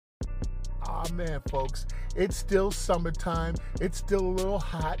man, folks, it's still summertime. It's still a little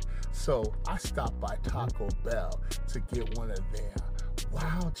hot. So I stopped by Taco Bell to get one of their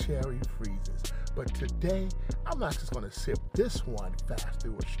wild cherry freezes. But today, I'm not just going to sip this one fast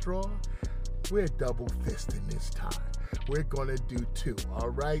through a straw. We're double fisting this time. We're going to do two, all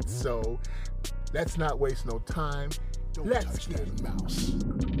right? So let's not waste no time. Let's get it. Mouse.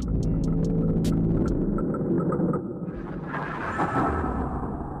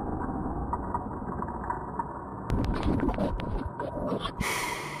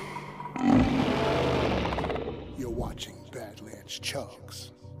 You're watching Badlands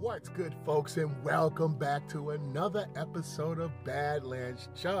Chugs. What's good, folks, and welcome back to another episode of Badlands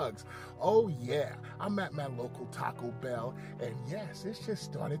Chugs. Oh yeah, I'm at my local Taco Bell, and yes, it's just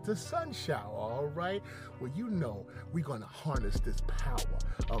started to sun shower, all right? Well, you know, we're gonna harness this power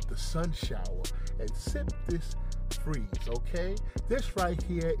of the sun shower and sip this freeze, okay? This right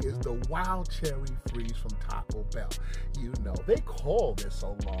here is the wild cherry freeze from Taco Bell. You know, they call this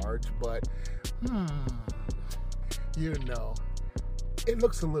a large, but you know, it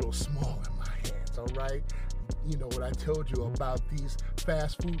looks a little small in my hands, all right? You know what I told you about these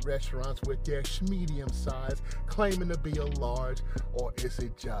fast food restaurants with their medium size claiming to be a large, or is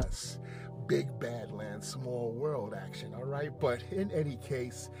it just big Badlands, small world action, all right? But in any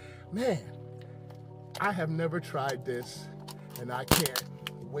case, man, I have never tried this, and I can't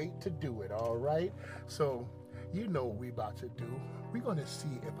wait to do it, all right? So, you know what we're about to do. We're going to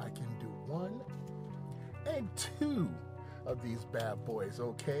see if I can do one and two of these bad boys,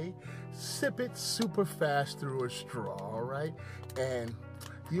 okay? Sip it super fast through a straw, all right? And,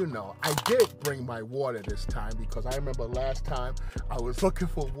 you know, I did bring my water this time because I remember last time I was looking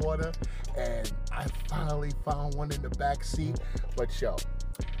for water and I finally found one in the back seat. But, yo,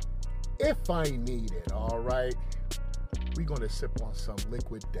 if I need it, all right, we're going to sip on some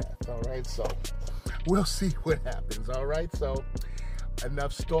liquid death, all right? So we'll see what happens, all right? So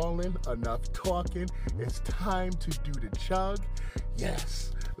enough stalling, enough talking. It's time to do the chug.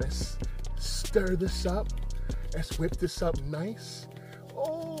 Yes, let's stir this up. Let's whip this up nice.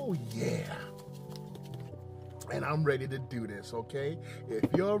 Oh, yeah. And I'm ready to do this, okay? If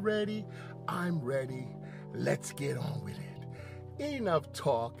you're ready, I'm ready. Let's get on with it. Enough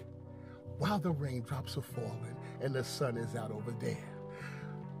talk while the raindrops are falling and the sun is out over there.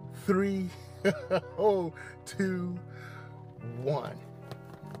 3, 2, 1.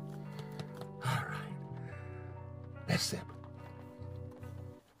 All right, let's sip.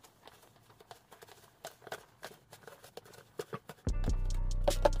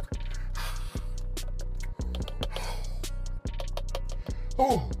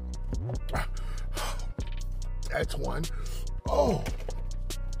 Oh, that's one. Oh,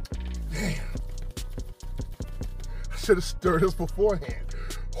 man. I should have stirred this beforehand.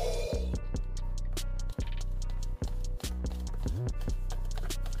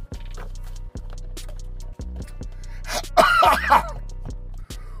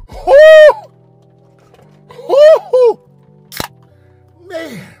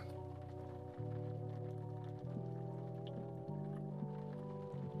 Man.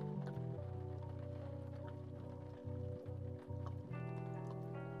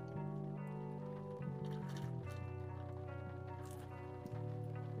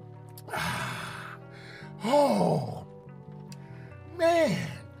 Oh, man.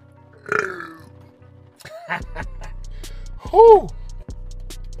 Oh,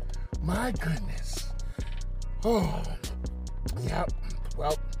 my goodness. Oh, yep.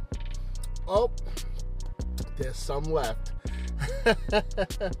 Well, oh, there's some left.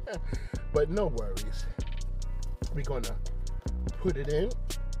 But no worries. We're going to put it in,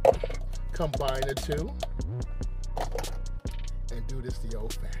 combine the two, and do this the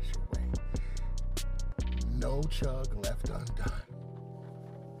old-fashioned way. No chug left undone.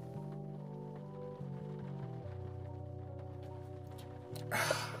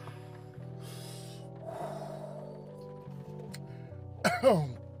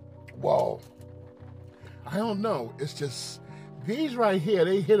 Whoa. I don't know. It's just, these right here,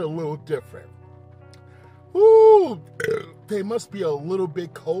 they hit a little different. Ooh, they must be a little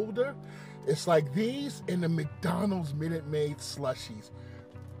bit colder. It's like these and the McDonald's Minute Maid slushies.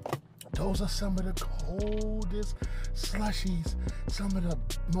 Those are some of the coldest slushies, some of the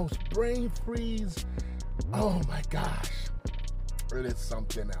most brain freeze. Oh my gosh. It is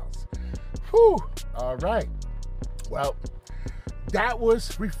something else. Whew. All right. Well, that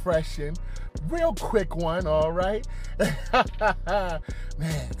was refreshing. Real quick one, all right?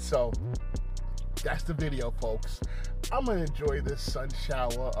 Man, so that's the video, folks. I'm gonna enjoy this sun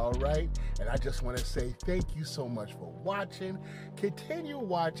shower, all right? And I just want to say thank you so much for watching. Continue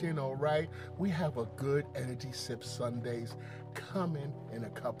watching, all right? We have a good Energy Sip Sundays coming in a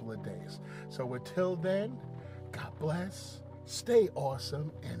couple of days. So until then, God bless, stay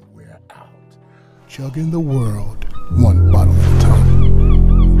awesome, and we're out. Chugging the world, one bottle at a time.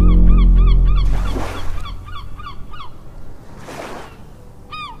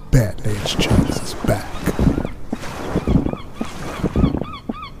 Badlands Chugs is back.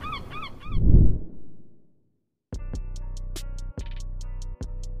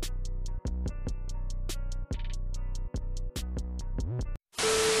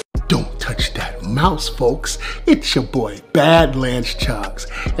 Don't touch that mouse, folks. It's your boy, Badlands Chugs,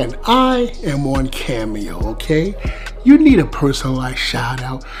 and I am on Cameo, okay? You need a personalized shout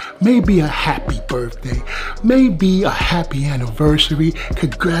out, maybe a happy birthday, maybe a happy anniversary,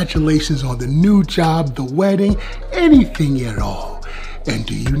 congratulations on the new job, the wedding, anything at all. And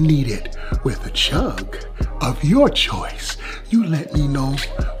do you need it with a chug of your choice? You let me know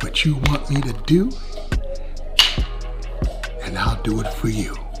what you want me to do, and I'll do it for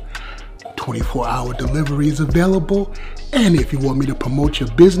you. 24-hour delivery is available, and if you want me to promote your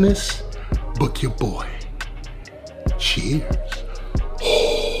business, book your boy. Cheers.